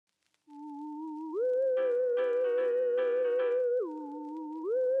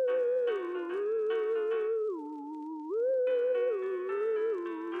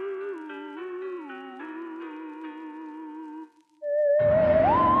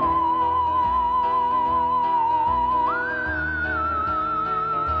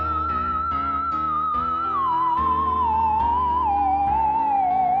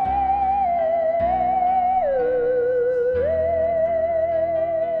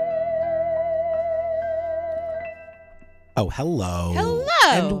Oh, hello. Hello.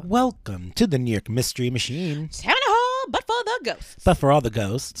 And welcome to the New York Mystery Machine. Town Hall, but for the ghosts. But for all the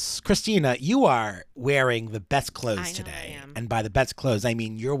ghosts, Christina, you are wearing the best clothes I know today. I am. And by the best clothes, I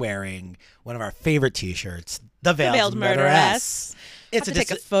mean you're wearing one of our favorite T-shirts, The Veiled Veiled Murderess. Have to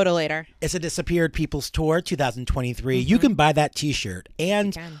take a photo later. It's a Disappeared People's Tour 2023. You can buy that T-shirt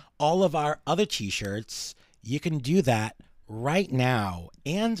and all of our other T-shirts. You can do that right now.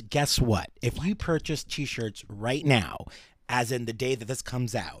 And guess what? If you purchase T-shirts right now, as in the day that this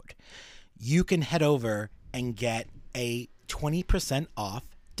comes out, you can head over and get a 20% off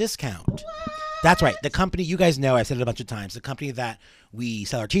discount. What? That's right. The company, you guys know, I've said it a bunch of times, the company that we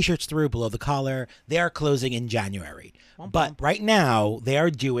sell our T-shirts through, Below the Collar, they are closing in January. But right now, they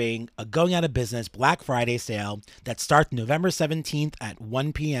are doing a going out of business Black Friday sale that starts November 17th at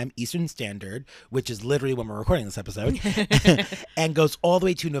 1 p.m. Eastern Standard, which is literally when we're recording this episode, and goes all the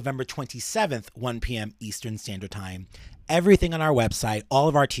way to November 27th, 1 p.m. Eastern Standard Time. Everything on our website, all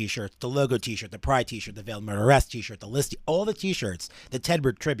of our T-shirts, the logo T-shirt, the Pride T-shirt, the Veiled Murderess T-shirt, the list, all the T-shirts, the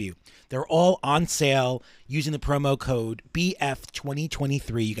Tedward Tribute, they're all on sale using the promo code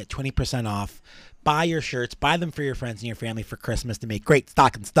BF2023. You get 20% off. Buy your shirts, buy them for your friends and your family for Christmas to make great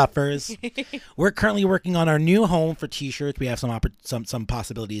stocking stuffers. We're currently working on our new home for T-shirts. We have some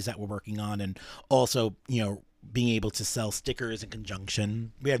possibilities that we're working on, and also, being able to sell stickers in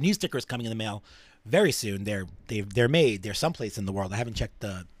conjunction. We have new stickers coming in the mail very soon. They're made. They're someplace in the world. I haven't checked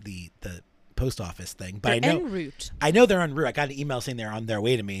the post office thing, but they're en route. I know they're en route. I got an email saying they're on their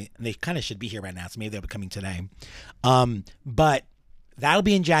way to me, and they kind of should be here right now. So maybe they'll be coming today. But that'll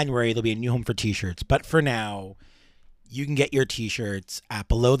be in January. There'll be a new home for T-shirts. But for now, you can get your T-shirts at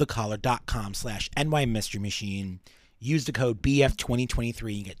belowthecollar.com/NY Mystery Machine. Use the code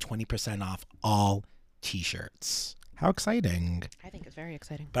BF2023 and get 20% off all T-shirts. How exciting. I think it's very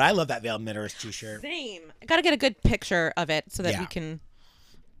exciting. But I love that Veiled Murderess T-shirt. Same. I got to get a good picture of it so that we can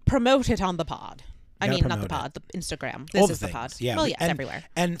promote it on the pod. I mean, not the pod, the Instagram. This is the pod. Yeah. Well, yes, everywhere.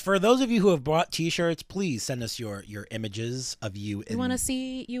 And for those of you who have bought T-shirts, please send us your images of you. We want to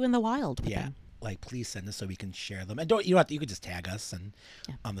see you in the wild. Yeah. Please send us so we can share them. And you could just tag us and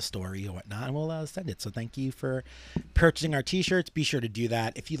on the story or whatnot, and we'll send it. So thank you for purchasing our T-shirts. Be sure to do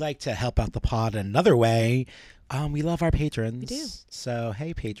that. If you'd like to help out the pod in another way, we love our patrons. We do. So,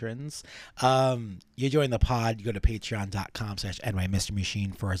 hey, patrons. You join the pod, you go to patreon.com/NY Mystery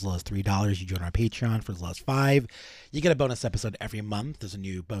Machine for as little as $3. You join our Patreon for as little as $5. You get a bonus episode every month. There's a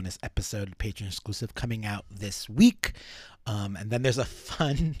new bonus episode, Patreon exclusive, coming out this week. And then there's a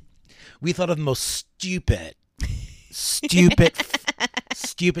fun... We thought of the most stupid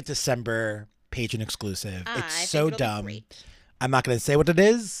December patron exclusive. It's so dumb. I'm not going to say what it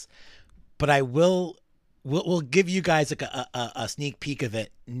is, but we'll give you guys like a sneak peek of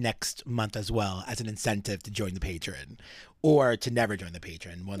it next month as well as an incentive to join the Patreon or to never join the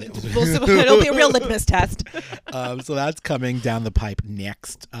Patreon. It'll be a real litmus test. So that's coming down the pipe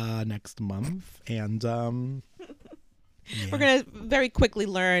next month, and. Yeah. We're going to very quickly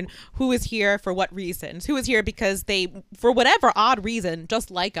learn who is here for what reasons. Who is here because they, for whatever odd reason,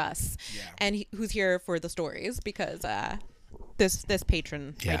 just like us. Yeah. And who's here for the stories because this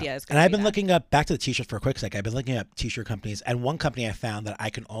patron idea is going to be. And I've been looking up, back to the T-shirts for a quick sec, I've been looking up T-shirt companies, and one company I found that I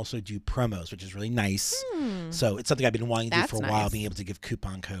can also do promos, which is really nice. So it's something I've been wanting to do for a while, being able to give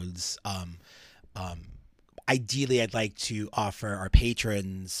coupon codes. Ideally, I'd like to offer our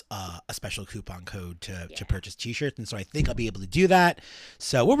patrons a special coupon code to purchase T-shirts, and so I think I'll be able to do that.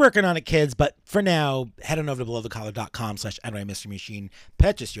 So we're working on it, kids, but for now, head on over to belowthecollar.com/NY Mystery Machine.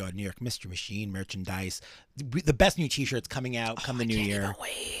 Purchase your New York Mystery Machine merchandise. The best new T-shirts coming out come the new year.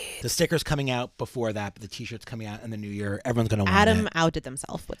 The stickers coming out before that, but the T-shirts coming out in the new year. Everyone's going to want it. Adam outdid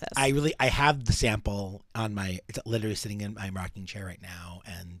himself with this. I have the sample on it's literally sitting in my rocking chair right now,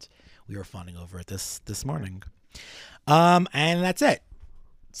 and we were fawning over it this morning. And that's it.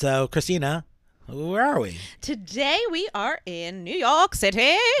 So, Christina, where are we? Today we are in New York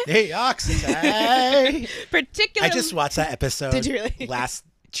City. New York City. Particularly. I just watched that episode. Did you really?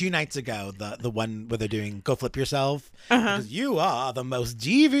 2 nights ago, the one where they're doing Go Flip Yourself. Because you are the most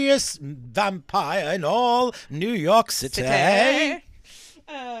devious vampire in all New York City.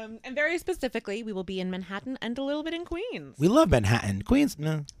 And very specifically, we will be in Manhattan and a little bit in Queens. We love Manhattan. Queens,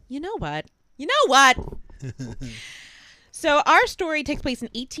 no. You know what? So our story takes place in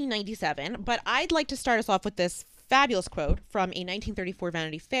 1897, but I'd like to start us off with this fabulous quote from a 1934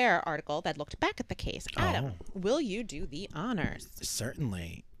 Vanity Fair article that looked back at the case. Adam, will you do the honors?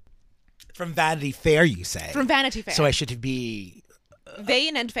 Certainly. From Vanity Fair, you say? From Vanity Fair. So I should be...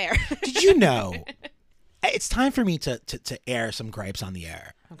 vain and fair. Did you know... It's time for me to air some gripes on the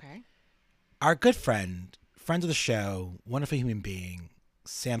air. Okay. Our good friend friend of the show, wonderful human being,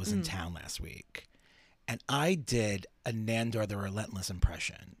 Sam was in town last week. And I did a Nandor the Relentless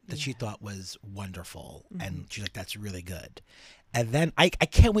impression that she thought was wonderful. And she's like, that's really good. And then I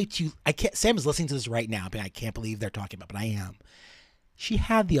can't wait to, Sam is listening to this right now, but I can't believe they're talking about it, but I am. She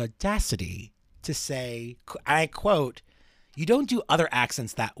had the audacity to say, I quote, "You don't do other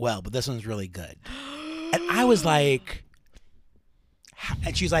accents that well, but this one's really good." And I was like,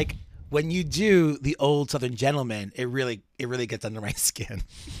 and she's like, when you do the old Southern gentleman, it really gets under my skin.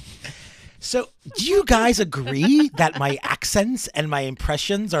 So do you guys agree that my accents and my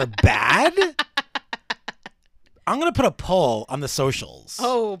impressions are bad? I'm going to put a poll on the socials.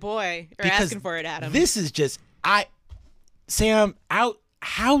 Oh, boy. You're asking for it, Adam. This is just, Sam,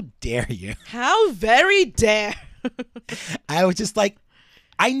 how dare you? How very dare. I was just like,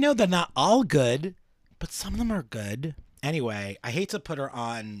 I know they're not all good, but some of them are good. Anyway, I hate to put her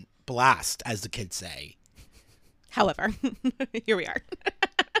on blast, as the kids say. However, here we are.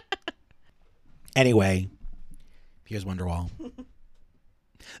 Anyway, here's Wonderwall.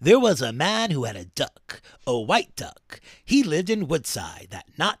 There was a man who had a duck, a white duck. He lived in Woodside, that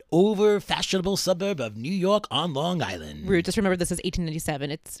not over fashionable suburb of New York on Long Island. Rude. Just remember this is 1897.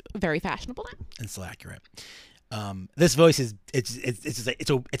 It's very fashionable now. And still accurate. This voice is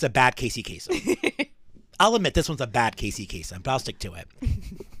it's a bad Casey Kasem. I'll admit this one's a bad Casey Kasem, but I'll stick to it.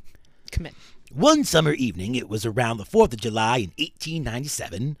 Commit. One summer evening, it was around the 4th of July in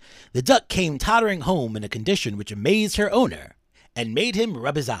 1897, the duck came tottering home in a condition which amazed her owner and made him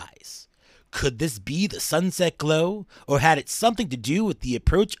rub his eyes. Could this be the sunset glow, or had it something to do with the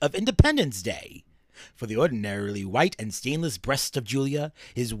approach of Independence Day? For the ordinarily white and stainless breast of Julia,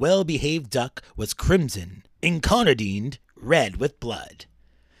 his well-behaved duck was crimson, incarnadined, red with blood.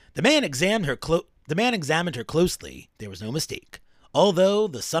 The man examined her closely. There was no mistake. Although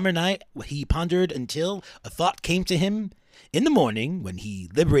the summer night he pondered until a thought came to him, in the morning, when he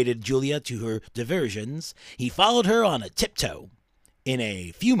liberated Julia to her diversions, he followed her on a tiptoe. In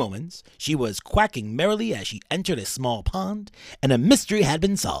a few moments, she was quacking merrily as she entered a small pond, and a mystery had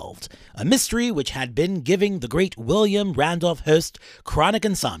been solved, a mystery which had been giving the great William Randolph Hearst chronic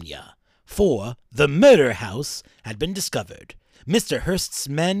insomnia. For the murder house had been discovered. Mr. Hearst's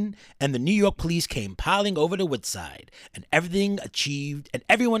men and the New York police came piling over to Woodside, and everyone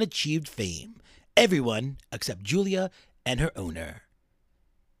achieved fame. Everyone except Julia and her owner.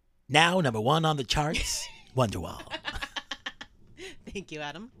 Now, number 1 on the charts, Wonderwall. Thank you,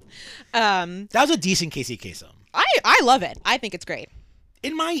 Adam. That was a decent Casey Kasem. I love it. I think it's great.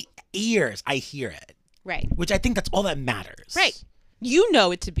 In my ears, I hear it. Right. Which I think that's all that matters. Right. You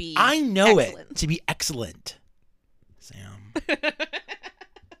know it to be I know excellent. it to be excellent. Sam.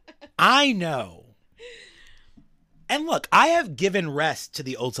 I know. And look, I have given rest to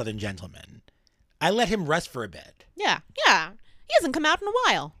the old Southern gentleman. I let him rest for a bit. Yeah. He hasn't come out in a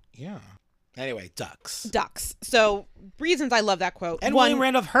while. Yeah. Anyway, ducks. So, reasons I love that quote. And William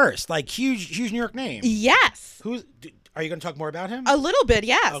Randolph Hearst, like huge New York name. Yes. Are you going to talk more about him? A little bit,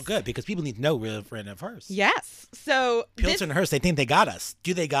 yes. Oh, good, because people need to know William Randolph Hearst. Yes. So, Pilton and Hearst, they think they got us.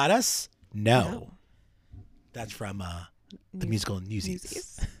 Do they got us? No. That's from the musical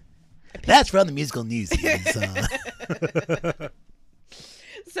Newsies. That's from the musical Newsies.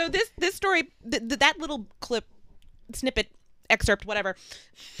 So this story, that little clip, snippet, excerpt, whatever,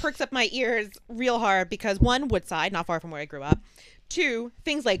 perks up my ears real hard because 1, Woodside, not far from where I grew up. 2,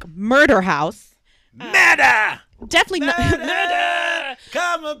 things like murder house. Murder! Definitely not. Murder!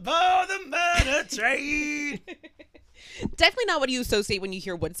 Come aboard the murder train! Definitely not what you associate when you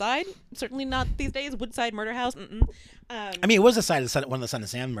hear Woodside. Certainly not these days. Woodside murder house. I mean, it was one of the Son of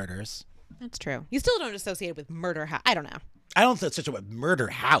Sam murders. That's true. You still don't associate it with murder house. I don't know. I don't associate it with murder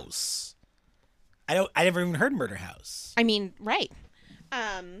house. I never even heard murder house. I mean, right.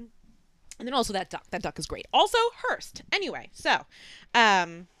 And then also that duck. That duck is great. Also Hearst. Anyway, so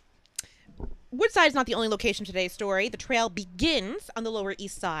Woodside is not the only location of today's story. The trail begins on the Lower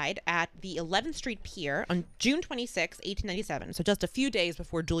East Side at the 11th Street Pier on June 26, 1897. So just a few days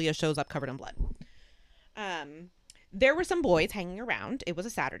before Julia shows up covered in blood. There were some boys hanging around. It was a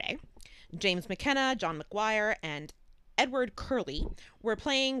Saturday. James McKenna, John McGuire, and Edward Curley were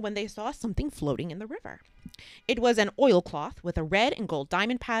playing when they saw something floating in the river. It was an oilcloth with a red and gold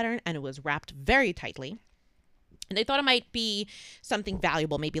diamond pattern, and it was wrapped very tightly. And they thought it might be something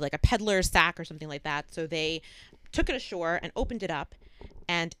valuable, maybe like a peddler's sack or something like that. So they took it ashore and opened it up.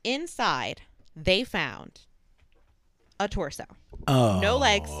 And inside, they found a torso. Oh, no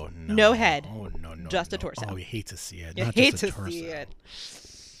legs, no head, just no. a torso. Oh, you hate to see it. You hate to see it.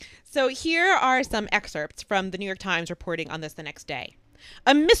 So here are some excerpts from the New York Times reporting on this the next day.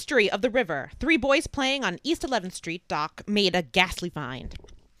 A mystery of the river. 3 boys playing on East 11th Street dock made a ghastly find.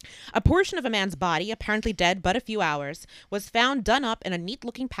 A portion of a man's body, apparently dead but a few hours, was found done up in a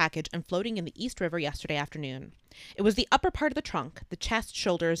neat-looking package and floating in the East River yesterday afternoon. It was the upper part of the trunk, the chest,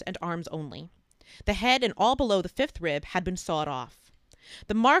 shoulders, and arms only. The head and all below the 5th rib had been sawed off.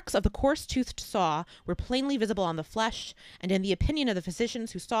 The marks of the coarse-toothed saw were plainly visible on the flesh, and in the opinion of the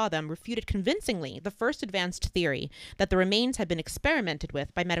physicians who saw them, refuted convincingly the first advanced theory that the remains had been experimented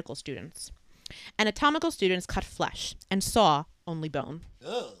with by medical students. Anatomical students cut flesh and saw only bone.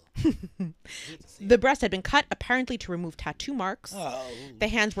 The breast had been cut, apparently to remove tattoo marks. The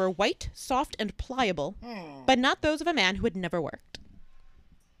hands were white, soft, and pliable, but not those of a man who had never worked.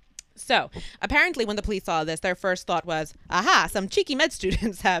 So, apparently when the police saw this, their first thought was, aha, some cheeky med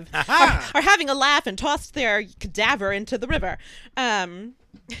students are having a laugh and tossed their cadaver into the river. And,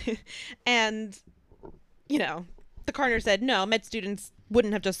 you know, the coroner said, no, med students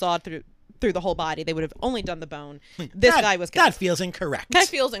wouldn't have just sawed through the whole body. They would have only done the bone. This guy was killed. That feels incorrect. That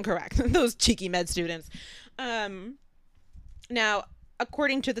feels incorrect. Those cheeky med students. Now,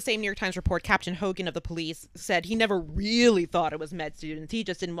 according to the same New York Times report, Captain Hogan of the police said he never really thought it was med students. He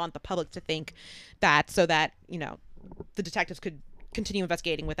just didn't want the public to think that, so that, you know, the detectives could continue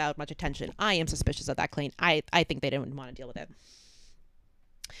investigating without much attention. I am suspicious of that claim. I think they didn't want to deal with it.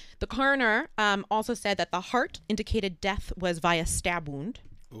 The coroner also said that the heart indicated death was via stab wound.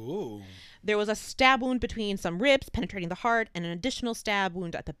 Ooh. There was a stab wound between some ribs penetrating the heart and an additional stab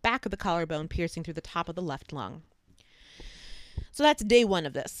wound at the back of the collarbone piercing through the top of the left lung. So that's day 1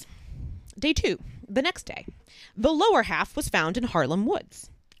 of this. Day 2, the next day. The lower half was found in Harlem Woods.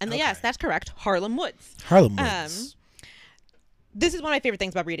 And yes, that's correct, Harlem Woods. Harlem Woods. This is one of my favorite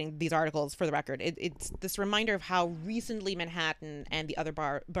things about reading these articles, for the record. It's this reminder of how recently Manhattan and the other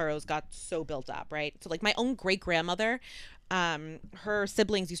boroughs got so built up, right? So, like, my own great-grandmother, her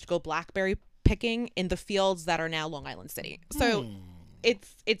siblings used to go blackberry picking in the fields that are now Long Island City. So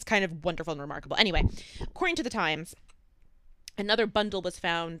it's kind of wonderful and remarkable. Anyway, according to the Times, another bundle was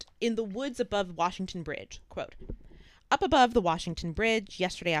found in the woods above Washington Bridge. Quote, up above the Washington Bridge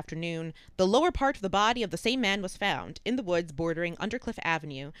yesterday afternoon, the lower part of the body of the same man was found in the woods bordering Undercliff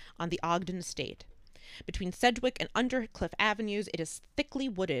Avenue on the Ogden estate. Between Sedgwick and Undercliff Avenues, it is thickly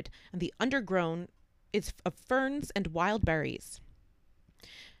wooded, and the undergrown is of ferns and wild berries.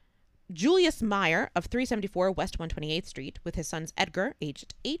 Julius Meyer of 374 West 128th Street, with his sons Edgar,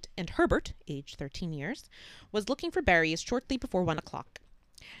 aged 8, and Herbert, aged 13 years, was looking for berries shortly before 1 o'clock.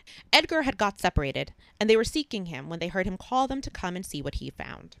 Edgar had got separated, and they were seeking him when they heard him call them to come and see what he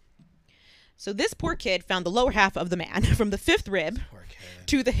found. So this poor kid found the lower half of the man, from the 5th rib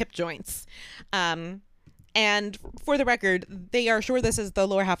to the hip joints. And for the record, they are sure this is the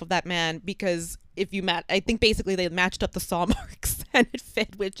lower half of that man because if you I think basically they matched up the saw marks and it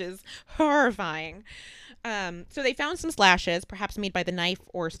fit, which is horrifying. So they found some slashes, perhaps made by the knife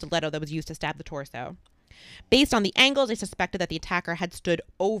or stiletto that was used to stab the torso. Based on the angles, they suspected that the attacker had stood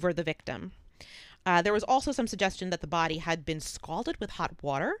over the victim. There was also some suggestion that the body had been scalded with hot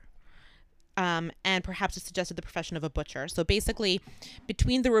water. And perhaps it suggested the profession of a butcher. So basically,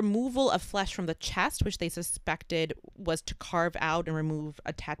 between the removal of flesh from the chest, which they suspected was to carve out and remove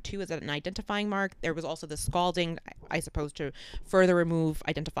a tattoo as an identifying mark, there was also the scalding, I suppose, to further remove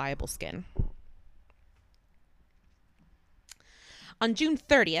identifiable skin. On June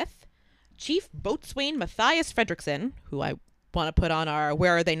 30th, Chief Boatswain Matthias Fredrickson, who I want to put on our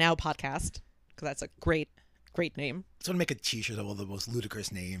Where Are They Now podcast, because that's a great name. I just want to make a t-shirt of all the most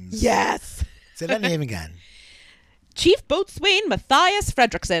ludicrous names. Yes. Say that name again. Chief Boatswain Matthias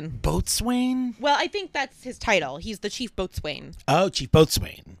Fredrickson. Boatswain? Well, I think that's his title. He's the Chief Boatswain. Oh, Chief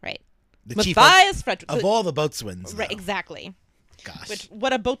Boatswain. Right. The Matthias Fredrickson. Of all the boatswains. Right, exactly. Gosh.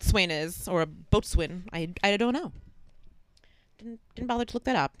 What a boatswain is, or a boatswain, I don't know. Didn't bother to look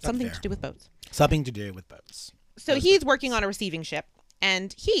that up. Something to do with boats. Something to do with boats. So he's working on a receiving ship,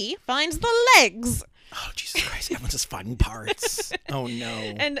 and he finds the legs. Oh, Jesus Christ. Everyone's just finding parts. Oh, no.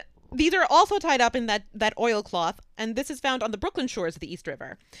 And these are also tied up in that oilcloth, and this is found on the Brooklyn shores of the East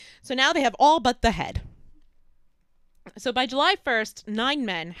River. So now they have all but the head. So by July 1st, 9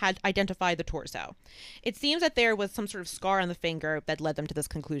 men had identified the torso. It seems that there was some sort of scar on the finger that led them to this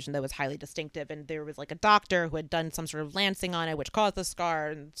conclusion that was highly distinctive, and there was like a doctor who had done some sort of lancing on it, which caused the scar,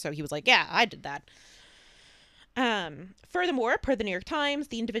 and so he was like, yeah, I did that. Furthermore, per the New York Times,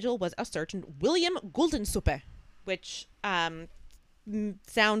 the individual was a certain William Guldensuppe, which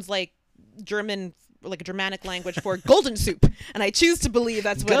sounds like German, like a Germanic language for golden soup, and I choose to believe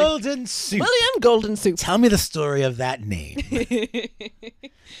that's what Golden soup. William Golden Soup. Tell me the story of that name.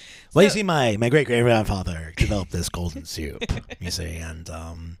 Well, you see, my great grandfather developed this golden soup. You see, and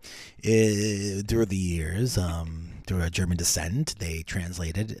through the years, through a German descent, they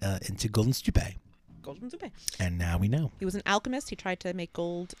translated into Guldensuppe. Guldensuppe. And now we know. He was an alchemist. He tried to make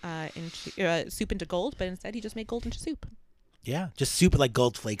gold into soup into gold, but instead he just made gold into soup. Yeah, just soup with like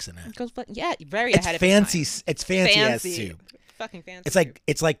gold flakes in it. Yeah, very it's ahead fancy, of its time. It's fancy as soup. Fucking fancy.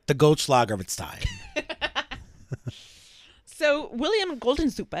 It's like the Goldschlager of its time. So William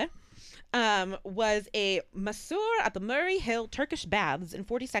Guldensuppe was a masseur at the Murray Hill Turkish Baths in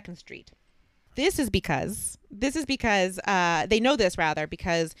 42nd Street. This is because they know this rather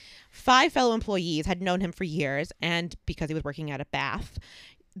because 5 fellow employees had known him for years, and because he was working at a bath,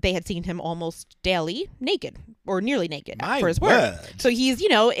 they had seen him almost daily naked or nearly naked for his work. So he's,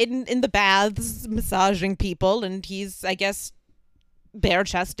 in the baths massaging people, and he's, I guess, bare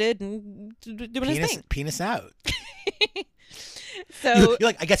chested and doing his thing. Penis out. So you're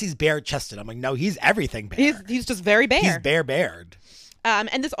like, I guess he's bare chested. I'm like, no, he's everything bare. He's just very bare. He's bared.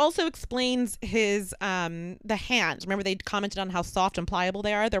 And this also explains his the hands. Remember, they commented on how soft and pliable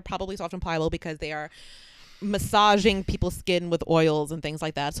they are. They're probably soft and pliable because they are massaging people's skin with oils and things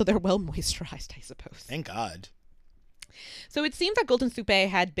like that. So they're well moisturized, I suppose. Thank God. So it seems that Guldensuppe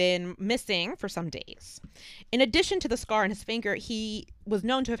had been missing for some days. In addition to the scar on his finger, he was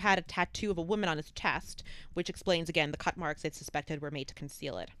known to have had a tattoo of a woman on his chest, which explains, again, the cut marks it suspected were made to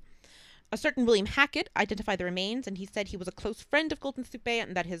conceal it. A certain William Hackett identified the remains, and he said he was a close friend of Guldensuppe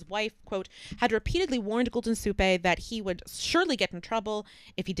and that his wife, quote, had repeatedly warned Guldensuppe that he would surely get in trouble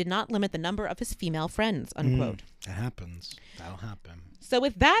if he did not limit the number of his female friends, unquote. That happens. That'll happen. So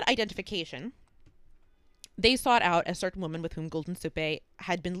with that identification, they sought out a certain woman with whom Guldensuppe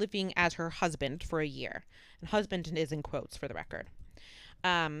had been living as her husband for a year. And husband is in quotes for the record.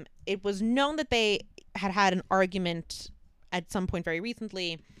 It was known that they had had an argument at some point very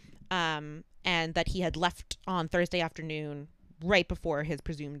recently, and that he had left on Thursday afternoon right before his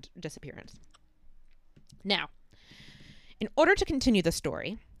presumed disappearance. Now, in order to continue the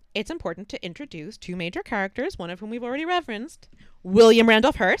story, it's important to introduce 2 major characters, one of whom we've already referenced, William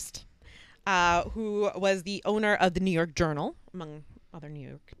Randolph Hearst, who was the owner of the New York Journal, among other New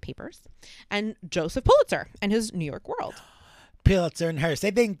York papers, and Joseph Pulitzer and his New York World. Pulitzer and Hearst, they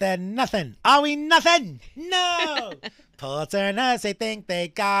think they're nothing. Are we nothing? No! Pulitzer and Hearst, they think they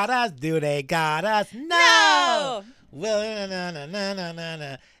got us. Do they got us? No! Well,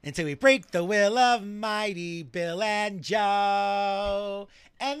 na. Until we break the will of mighty Bill and Joe.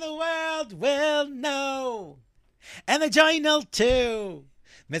 And the world will know. And the journal too.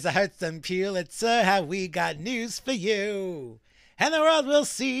 Mr. Hearst and Pulitzer, have we got news for you? And the world will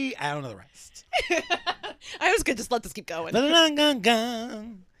see. I don't know the rest. I was good. Just let this keep going.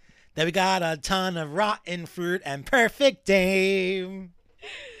 Then we got a ton of rotten fruit and perfect dame.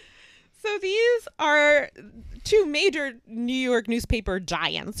 So these are 2 major New York newspaper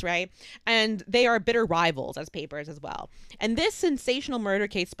giants, right? And they are bitter rivals as papers as well. And this sensational murder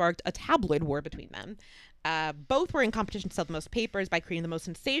case sparked a tabloid war between them. Both were in competition to sell the most papers by creating the most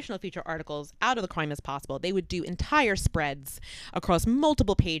sensational feature articles out of the crime as possible. They would do entire spreads across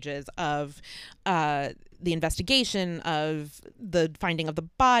multiple pages of the investigation, of the finding of the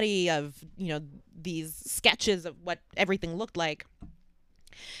body, of these sketches of what everything looked like.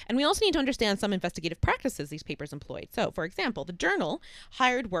 And we also need to understand some investigative practices these papers employed. So, for example, the Journal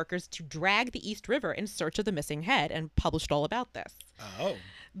hired workers to drag the East River in search of the missing head and published all about this. Oh.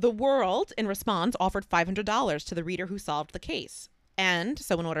 The World, in response, offered $500 to the reader who solved the case. And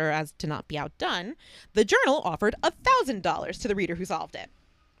so in order as to not be outdone, the Journal offered $1,000 to the reader who solved it.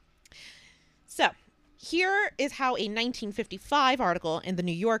 So here is how a 1955 article in The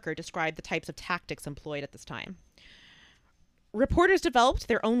New Yorker described the types of tactics employed at this time. Reporters developed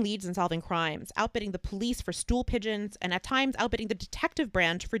their own leads in solving crimes, outbidding the police for stool pigeons and at times outbidding the detective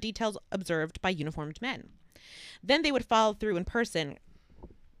branch for details observed by uniformed men. Then they would follow through in person,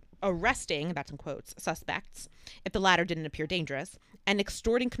 arresting, that's in quotes, suspects, if the latter didn't appear dangerous, and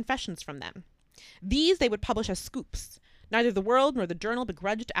extorting confessions from them. These they would publish as scoops. Neither the World nor the Journal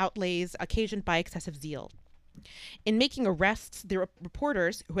begrudged outlays occasioned by excessive zeal. In making arrests, the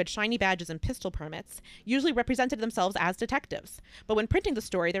reporters, who had shiny badges and pistol permits, usually represented themselves as detectives. But when printing the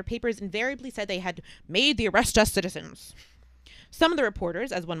story, their papers invariably said they had made the arrest as citizens. Some of the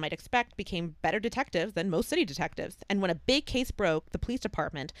reporters, as one might expect, became better detectives than most city detectives, and when a big case broke, the police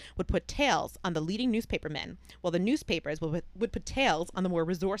department would put tails on the leading newspapermen, while the newspapers would put tails on the more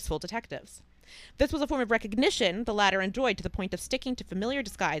resourceful detectives. This was a form of recognition the latter enjoyed to the point of sticking to familiar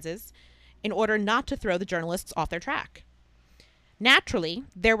disguises in order not to throw the journalists off their track. Naturally,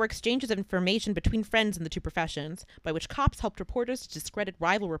 there were exchanges of information between friends in the two professions, by which cops helped reporters to discredit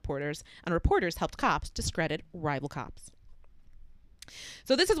rival reporters, and reporters helped cops discredit rival cops.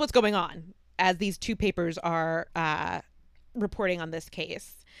 So this is what's going on as these two papers are reporting on this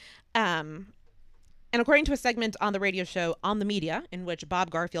case. And according to a segment on the radio show On the Media, in which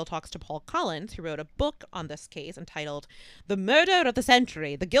Bob Garfield talks to Paul Collins, who wrote a book on this case entitled The Murder of the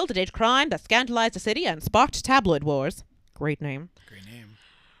Century, the Gilded Age Crime That Scandalized the City and Sparked Tabloid Wars. Great name. Great name.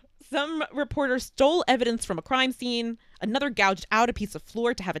 Some reporter stole evidence from a crime scene. Another gouged out a piece of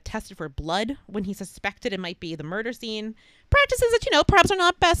floor to have it tested for blood when he suspected it might be the murder scene. Practices that, perhaps are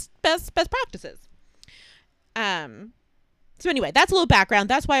not best practices. So anyway, that's a little background.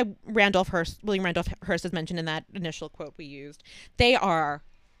 That's why William Randolph Hearst is mentioned in that initial quote we used. They are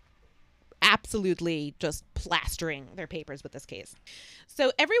absolutely just plastering their papers with this case.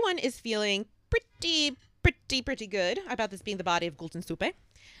 So everyone is feeling pretty good about this being the body of Guldensuppe.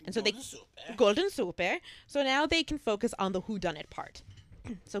 And so Guldensuppe. So now they can focus on the whodunit part.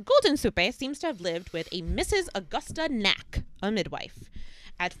 So Guldensuppe seems to have lived with a Mrs. Augusta Nack, a midwife,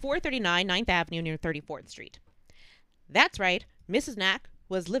 at 439 9th Avenue near 34th Street. That's right, Mrs. Nack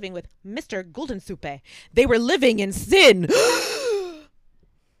was living with Mr. Guldensuppe. They were living in sin.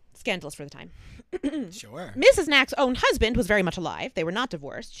 Scandalous for the time. Sure. Mrs. Nack's own husband was very much alive. They were not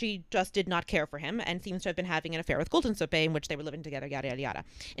divorced. She just did not care for him and seems to have been having an affair with Guldensuppe in which they were living together, yada, yada, yada.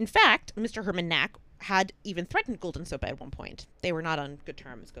 In fact, Mr. Herman Nack had even threatened Guldensuppe at one point. They were not on good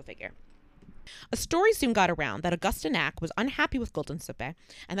terms, go figure. A story soon got around that Augusta Nack was unhappy with Guldensuppe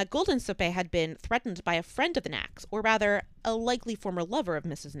and that Guldensuppe had been threatened by a friend of the Knacks, or rather, a likely former lover of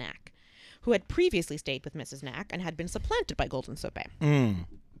Mrs. Nack, who had previously stayed with Mrs. Nack and had been supplanted by Guldensuppe.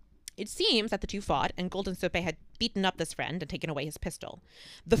 It seems that the two fought, and Guldensuppe had beaten up this friend and taken away his pistol.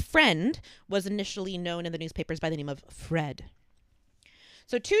 The friend was initially known in the newspapers by the name of Fred.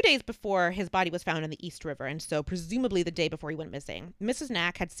 So 2 days before his body was found in the East River, and so presumably the day before he went missing, Mrs.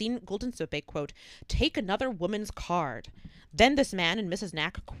 Nack had seen Guldensuppe, quote, take another woman's card. Then this man and Mrs.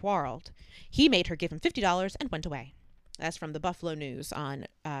 Nack quarreled. He made her give him $50 and went away. That's from the Buffalo News on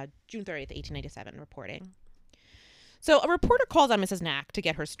June 30th, 1897, reporting. So a reporter calls on Mrs. Nack to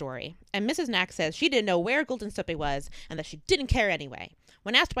get her story, and Mrs. Nack says she didn't know where Guldensuppe was and that she didn't care anyway.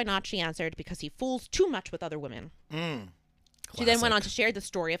 When asked why not, she answered, because he fools too much with other women. She then went on to share the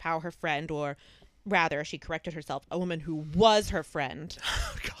story of how her friend, or rather, she corrected herself, a woman who was her friend.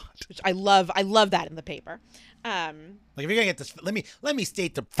 Oh, God. Which I love that in the paper. Like, if you're gonna get this, let me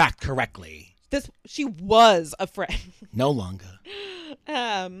state the fact correctly. She was a friend. No longer.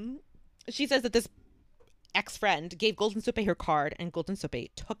 She says that this ex-friend gave Guldensuppe her card, and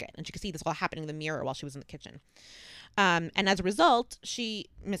Guldensuppe took it. And she could see this all happening in the mirror while she was in the kitchen. And as a result,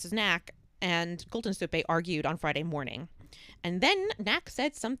 Mrs. Nack and Guldensuppe argued on Friday morning. And then Nack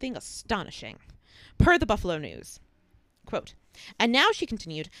said something astonishing. Per the Buffalo News, quote, and now, she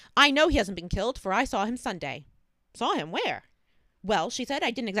continued, I know he hasn't been killed, for I saw him Sunday. Saw him where? Well, she said,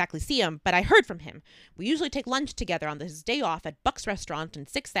 I didn't exactly see him, but I heard from him. We usually take lunch together on his day off at Buck's Restaurant on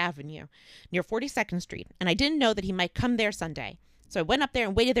 6th Avenue, near 42nd Street, and I didn't know that he might come there Sunday. So I went up there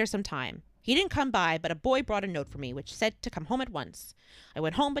and waited there some time. He didn't come by, but a boy brought a note for me, which said to come home at once. I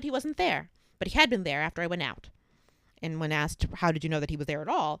went home, but he wasn't there. But he had been there after I went out. And when asked, how did you know that he was there at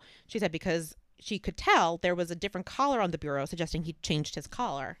all? She said because she could tell there was a different collar on the bureau, suggesting he'd changed his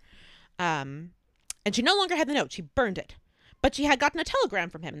collar. And she no longer had the note. She burned it. But she had gotten a telegram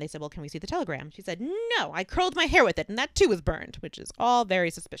from him. And they said, well, can we see the telegram? She said, no, I curled my hair with it. And that, too, was burned, which is all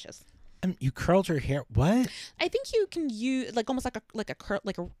very suspicious. You curled your hair? What? I think you can use, almost like a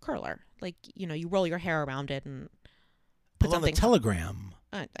curler. Like, you roll your hair around it and put something. On the telegram.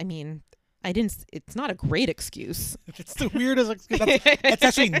 It's not a great excuse. It's the weirdest excuse. It's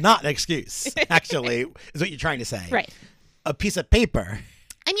actually not an excuse, actually, is what you're trying to say. Right. A piece of paper.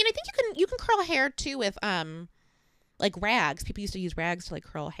 I mean, I think you can curl hair, too, with, rags. People used to use rags to,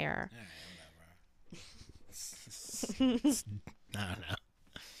 curl hair. I don't know.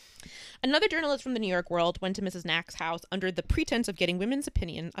 Another journalist from the New York World went to Mrs. Nack's house under the pretense of getting women's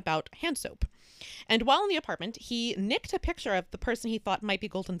opinion about hand soap. And while in the apartment, he nicked a picture of the person he thought might be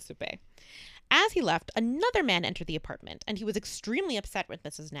Guldensuppe. As he left, another man entered the apartment, and he was extremely upset with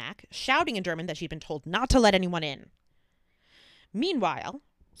Mrs. Nack, shouting in German that she'd been told not to let anyone in. Meanwhile,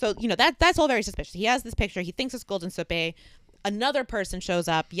 so, that's all very suspicious. He has this picture. He thinks it's Guldensuppe. Another person shows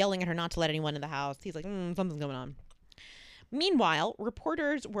up, yelling at her not to let anyone in the house. He's like, something's going on. Meanwhile,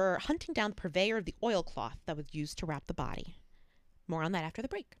 reporters were hunting down the purveyor of the oilcloth that was used to wrap the body. More on that after the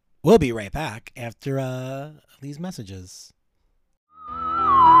break. We'll be right back after these messages.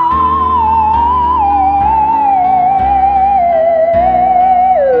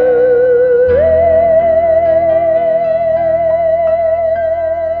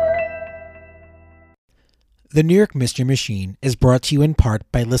 The New York Mystery Machine is brought to you in part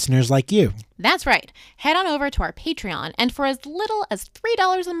by listeners like you. That's right. Head on over to our Patreon, and for as little as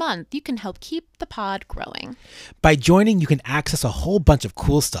 $3 a month, you can help keep the pod growing. By joining, you can access a whole bunch of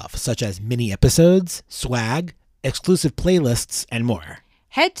cool stuff, such as mini episodes, swag, exclusive playlists, and more.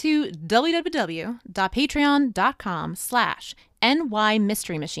 Head to www.patreon.com/NY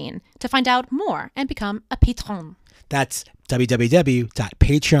Mystery Machine to find out more and become a patron. That's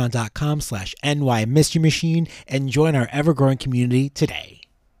www.patreon.com/NY Mystery Machine and join our ever-growing community today.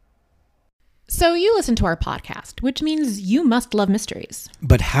 So you listen to our podcast, which means you must love mysteries.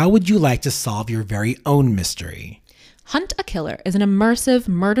 But how would you like to solve your very own mystery? Hunt a Killer is an immersive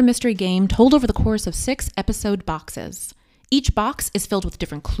murder mystery game told over the course of 6 episode boxes. Each box is filled with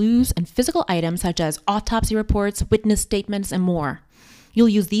different clues and physical items such as autopsy reports, witness statements, and more. You'll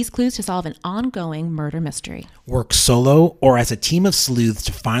use these clues to solve an ongoing murder mystery. Work solo or as a team of sleuths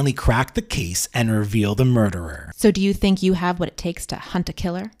to finally crack the case and reveal the murderer. So do you think you have what it takes to hunt a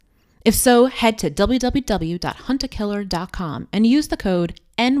killer? If so, head to www.huntakiller.com and use the code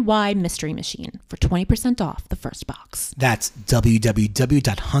NYMysteryMachine for 20% off the first box. That's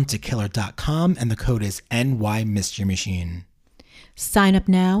www.huntakiller.com and the code is NYMysteryMachine. Sign up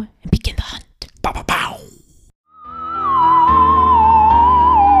now and begin the hunt. Bow, bow, bow.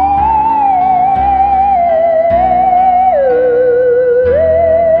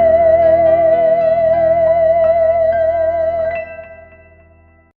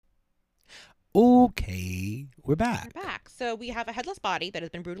 Okay, we're back. We're back. So we have a headless body that has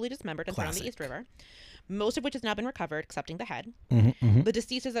been brutally dismembered and thrown in the East River, most of which has now been recovered, excepting the head. The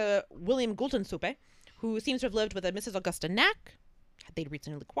deceased is a William Guldensuppe, who seems to have lived with a Mrs. Augusta Nack. They'd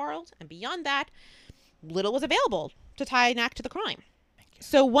recently quarreled, and beyond that, little was available to tie Nack to the crime.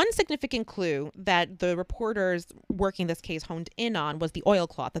 So one significant clue that the reporters working this case honed in on was the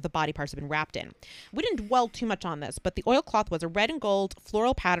oilcloth that the body parts had been wrapped in. We didn't dwell too much on this, but the oilcloth was a red and gold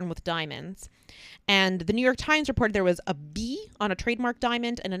floral pattern with diamonds. And the New York Times reported there was a B on a trademark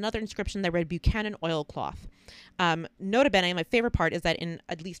diamond and another inscription that read Buchanan oilcloth. Nota bene, my favorite part is that in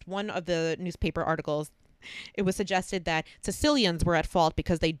at least one of the newspaper articles, it was suggested that Sicilians were at fault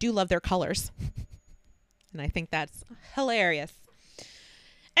because they do love their colors. And I think that's hilarious.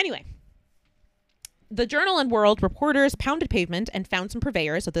 Anyway, the Journal and World reporters pounded pavement and found some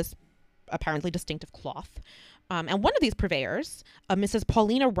purveyors of this apparently distinctive cloth. And one of these purveyors, Mrs.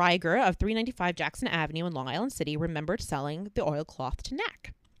 Paulina Reiger of 395 Jackson Avenue in Long Island City, remembered selling the oilcloth to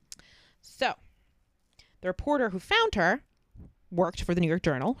Nack. So, the reporter who found her worked for the New York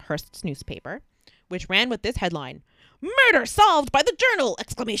Journal, Hearst's newspaper, which ran with this headline, "Murder solved by the Journal!"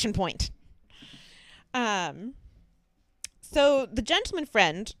 exclamation point. So the gentleman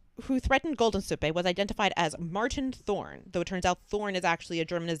friend who threatened Guldensuppe was identified as Martin Thorn, though it turns out Thorn is actually a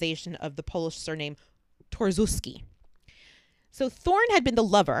Germanization of the Polish surname Torzuski. So Thorn had been the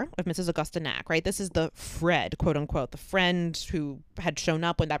lover of Mrs. Augusta Nack, right? This is the Fred, quote unquote, the friend who had shown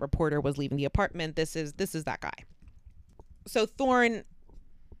up when that reporter was leaving the apartment. This is that guy. So Thorn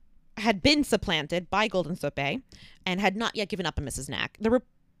had been supplanted by Guldensuppe and had not yet given up on Mrs. Nack. The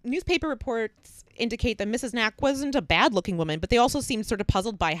newspaper reports indicate that Mrs. Nack wasn't a bad-looking woman, but they also seemed sort of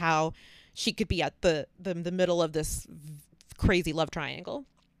puzzled by how she could be at the middle of this crazy love triangle.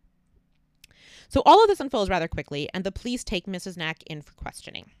 So all of this unfolds rather quickly, and the police take Mrs. Nack in for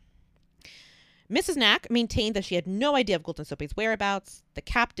questioning. Mrs. Nack maintained that she had no idea of Guldensupp's whereabouts. The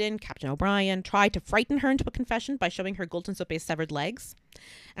captain, Captain O'Brien, tried to frighten her into a confession by showing her Guldensupp's severed legs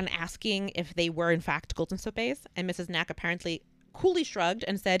and asking if they were in fact Guldensupp's, and Mrs. Nack apparently coolly shrugged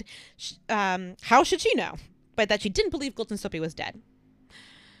and said, how should she know? But that she didn't believe Guldensuppe was dead.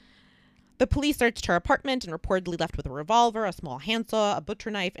 The police searched her apartment and reportedly left with a revolver, a small handsaw, a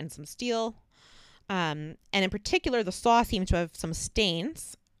butcher knife, and some steel. And in particular, the saw seemed to have some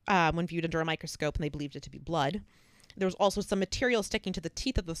stains when viewed under a microscope, and they believed it to be blood. There was also some material sticking to the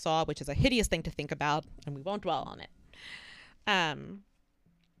teeth of the saw, which is a hideous thing to think about, and we won't dwell on it. And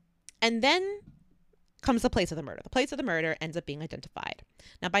then comes the place of the murder. The place of the murder ends up being identified.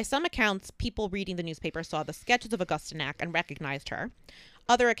 Now, by some accounts, people reading the newspaper saw the sketches of Augusta Nack and recognized her.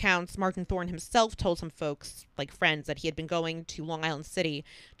 Other accounts, Martin Thorne himself told some folks, like friends, that he had been going to Long Island City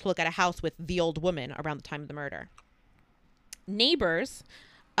to look at a house with the old woman around the time of the murder. Neighbors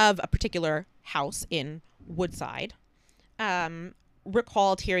of a particular house in Woodside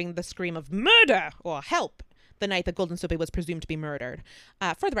recalled hearing the scream of murder or help the night that Guldensuppe was presumed to be murdered.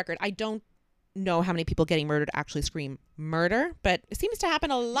 For the record, I don't know how many people getting murdered actually scream murder, but it seems to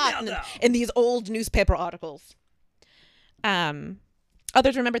happen a lot in these old newspaper articles.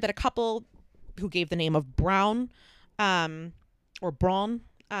 Others remembered that a couple who gave the name of Brown or Braun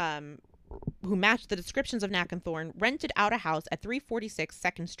who matched the descriptions of Nack and Thorne, rented out a house at 346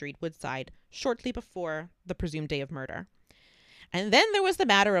 2nd Street, Woodside, shortly before the presumed day of murder. And then there was the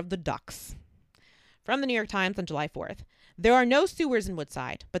matter of the ducks. From the New York Times on July 4th, there are no sewers in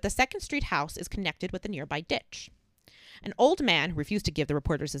Woodside, but the 2nd Street house is connected with a nearby ditch. An old man, who refused to give the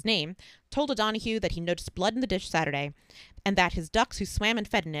reporters his name, told O'Donoghue that he noticed blood in the ditch Saturday, and that his ducks who swam and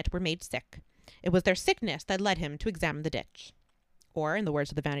fed in it were made sick. It was their sickness that led him to examine the ditch. Or, in the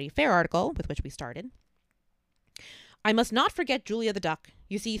words of the Vanity Fair article with which we started, I must not forget Julia the duck.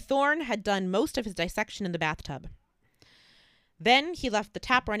 You see, Thorne had done most of his dissection in the bathtub. Then he left the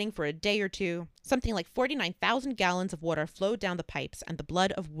tap running for a day or two. Something like 49,000 gallons of water flowed down the pipes, and the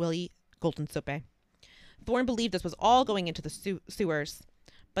blood of Willie Guldensuppe. Thorne believed this was all going into the sewers.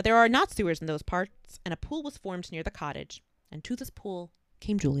 But there are not sewers in those parts, and a pool was formed near the cottage. And to this pool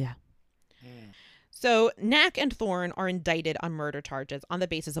came Julia. So Nack and Thorne are indicted on murder charges on the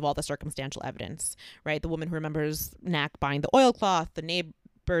basis of all the circumstantial evidence, right? The woman who remembers Nack buying the oilcloth, the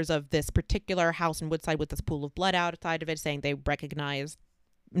neighbors of this particular house in Woodside with this pool of blood outside of it saying they recognized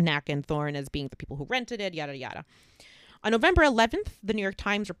Nack and Thorne as being the people who rented it, yada, yada. On November 11th, the New York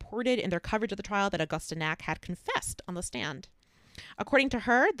Times reported in their coverage of the trial that Augusta Nack had confessed on the stand. According to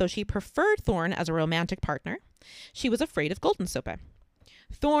her, though she preferred Thorne as a romantic partner, she was afraid of Guldensuppe.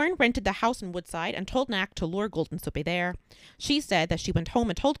 Thorne rented the house in Woodside and told Nack to lure Guldensuppe there. She said that she went home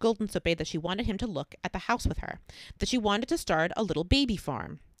and told Guldensuppe that she wanted him to look at the house with her, that she wanted to start a little baby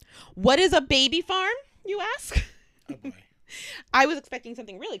farm. What is a baby farm, you ask? Oh boy. I was expecting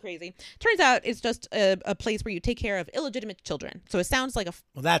something really crazy. Turns out it's just a place where you take care of illegitimate children. So it sounds like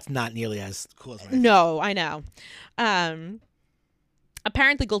Well, that's not nearly as cool as No, I know.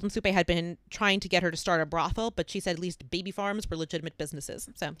 Apparently, Guldensuppe had been trying to get her to start a brothel, but she said at least baby farms were legitimate businesses.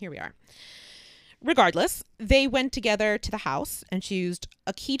 So here we are. Regardless, they went together to the house, and she used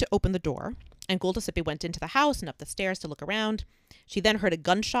a key to open the door. And Guldensuppe went into the house and up the stairs to look around. She then heard a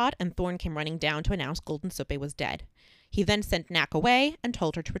gunshot, and Thorne came running down to announce Guldensuppe was dead. He then sent Nack away and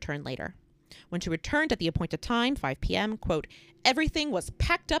told her to return later. When she returned at the appointed time, 5 p.m., quote, everything was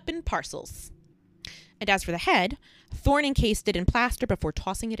packed up in parcels. And as for the head, Thorne encased it in plaster before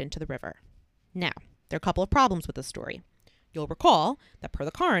tossing it into the river. Now, there are a couple of problems with this story. You'll recall that per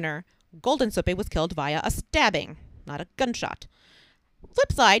the coroner, Guldensuppe was killed via a stabbing, not a gunshot.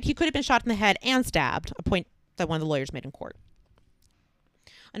 Flip side, he could have been shot in the head and stabbed, a point that one of the lawyers made in court.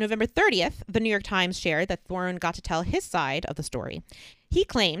 On November 30th, the New York Times shared that Thorne got to tell his side of the story. He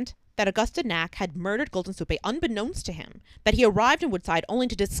claimed that Augusta Nack had murdered Guldensuppe unbeknownst to him, that he arrived in Woodside only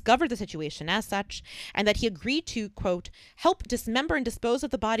to discover the situation as such, and that he agreed to, quote, help dismember and dispose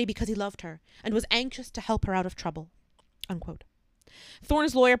of the body because he loved her and was anxious to help her out of trouble, unquote.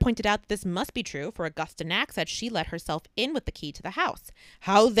 Thorne's lawyer pointed out that this must be true, for Augusta Nack said she let herself in with the key to the house.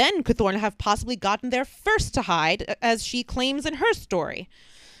 How then could Thorne have possibly gotten there first to hide, as she claims in her story?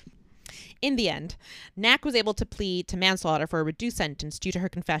 In the end, Nack was able to plead to manslaughter for a reduced sentence due to her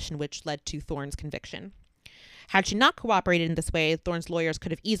confession, which led to Thorne's conviction. Had she not cooperated in this way, Thorne's lawyers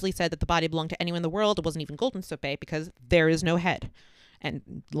could have easily said that the body belonged to anyone in the world. It wasn't even Guldensuppe because there is no head,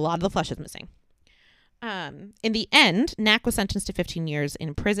 and a lot of the flesh is missing. In the end, Nack was sentenced to 15 years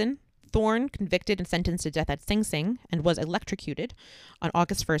in prison. Thorne convicted and sentenced to death at Sing Sing and was electrocuted on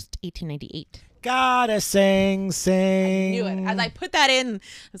August 1st, 1898. Gotta sing, sing. I knew it. As I put that in,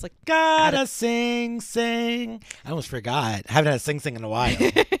 I was like, gotta sing, sing. I almost forgot. I haven't had a sing, sing in a while.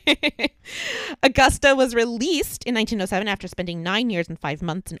 Augusta was released in 1907 after spending 9 years and 5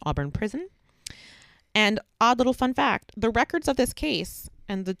 months in Auburn prison. And odd little fun fact, the records of this case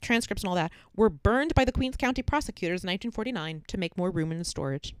and the transcripts and all that were burned by the Queens County prosecutors in 1949 to make more room in the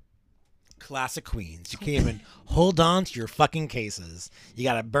storage. Classic Queens. You can't even hold on to your fucking cases. You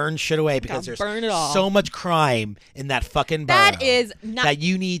gotta burn shit away because there's so much crime in that fucking borough. That is not... that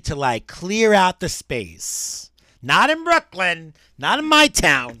you need to, like, clear out the space. Not in Brooklyn. Not in my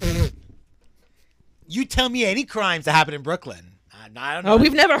town. You tell me any crimes that happen in Brooklyn. I don't know. Oh,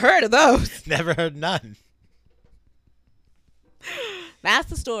 we've never heard of those. Never heard none. That's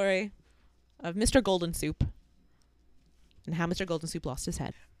the story of Mr. Guldensuppe and how Mr. Guldensuppe lost his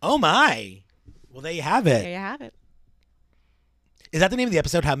head. Oh, my. Well, there you have it. There you have it. Is that the name of the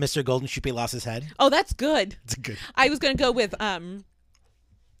episode, How Mr. Guldensuppe Lost His Head? Oh, that's good. It's good. I was going to go with,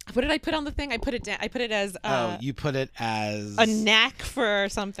 what did I put on the thing? I put it as... you put it as... a knack for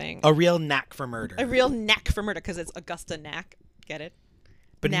something. A real knack for murder. A real knack for murder, because it's Augusta Nack. Get it?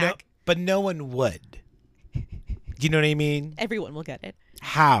 But knack. No one would. Do you know what I mean? Everyone will get it.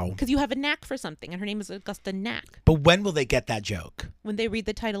 How? Because you have a knack for something, and her name is Augusta Nack. But when will they get that joke? When they read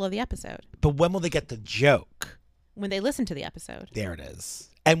the title of the episode. But when will they get the joke? When they listen to the episode. There it is.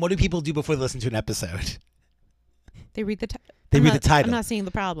 And what do people do before they listen to an episode? They read the read the title. I'm not seeing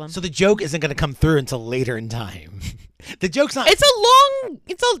the problem. So the joke isn't going to come through until later in time. The joke's not. It's a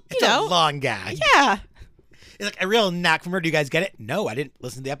long gag. Yeah. It's like a real knack for murder. Do you guys get it? No, I didn't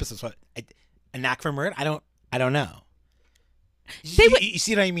listen to the episode. So a knack for murder? I don't know. You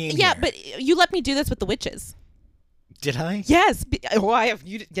see what I mean? Yeah, here? but you let me do this with the witches. Did I? Yes. I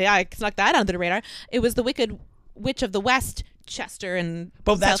snuck that under the radar. It was the Wicked Witch of the West, Chester and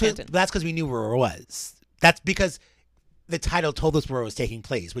Southampton. That's because we knew where it was. That's because the title told us where it was taking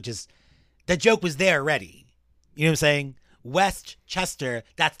place, which is the joke was there already. You know what I'm saying? West Chester,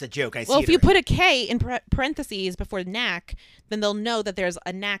 that's the joke. I see. Well, if you put a K in parentheses before knack, then they'll know that there's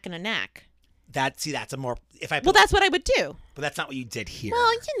a knack and a knack. That's a more well, that's what I would do. But that's not what you did here.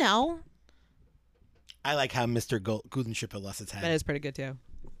 Well, you know. I like how Mr. Guldensuppe lost his head. That is pretty good too.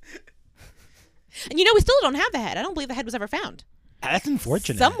 And we still don't have the head. I don't believe the head was ever found. That's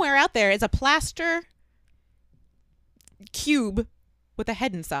unfortunate. Somewhere out there is a plaster cube with a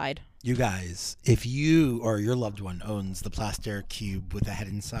head inside. You guys, if you or your loved one owns the plaster cube with a head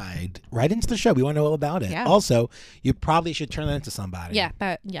inside, write into the show. We want to know all about it. Yeah. Also, you probably should turn that into somebody. Yeah,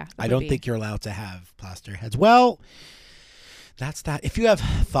 I don't think you're allowed to have plaster heads. Well, that's that. If you have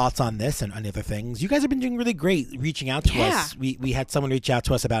thoughts on this and on other things, you guys have been doing really great reaching out to us. We had someone reach out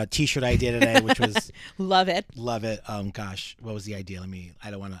to us about a T-shirt idea today, which was love it. Gosh, what was the idea?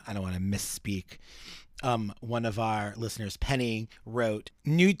 I don't want to misspeak. One of our listeners, Penny, wrote,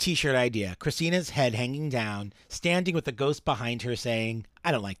 new T-shirt idea. Christina's head hanging down, standing with a ghost behind her saying,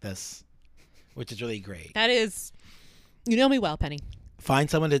 I don't like this, which is really great. That is, you know me well, Penny. Find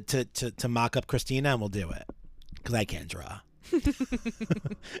someone to mock up Christina and we'll do it. Because I can't draw.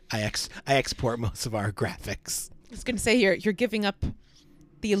 I export most of our graphics. I was going to say, you're giving up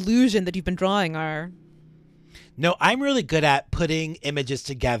the illusion that you've been drawing our... No, I'm really good at putting images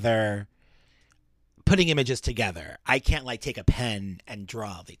together. I can't take a pen and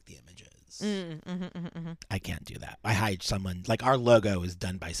draw the images. I can't do that. I hide someone. Our logo is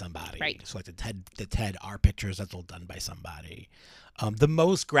done by somebody. Right. So the TED, our pictures, that's all done by somebody. The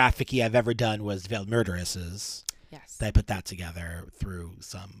most graphic-y I've ever done was Veiled Murderesses. Yes. I put that together through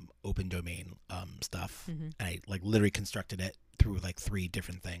some open domain stuff. And I literally constructed it through 3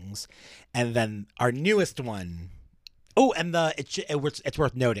 different things. And then our newest one. Oh, and it's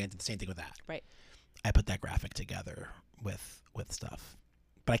worth noting, the same thing with that. Right. I put that graphic together with stuff,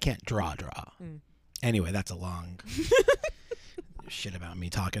 but I can't draw. Anyway, that's a long shit about me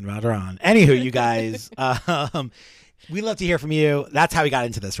talking about drawing. Anywho, you guys, we love to hear from you. That's how we got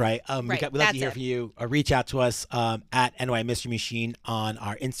into this, right? Right. We love to hear from you. Reach out to us at NY Mystery Machine on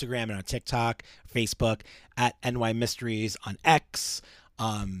our Instagram and our TikTok, Facebook, at NY Mysteries on X.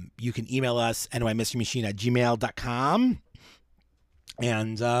 You can email us, nymysterymachine@gmail.com.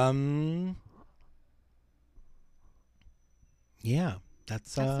 And yeah,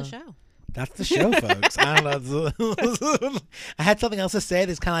 that's the show. That's the show, folks. I don't know. I had something else to say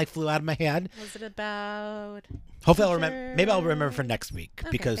that kind of flew out of my head. Was it about? Hopefully I'll remember. Maybe I'll remember for next week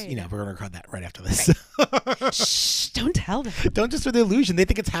because we're going to record that right after this. Right. Shh! Don't tell them. Don't destroy the illusion. They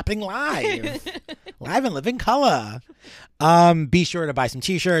think it's happening live, live in living color. Be sure to buy some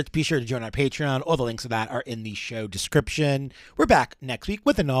T-shirts. Be sure to join our Patreon. All the links to that are in the show description. We're back next week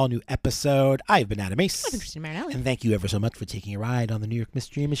with an all-new episode. I've been Adam Ace. I've been Christina Marinelli. And thank you ever so much for taking a ride on the New York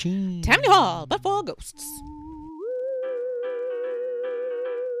Mystery Machine. Tammany Hall, but for ghosts.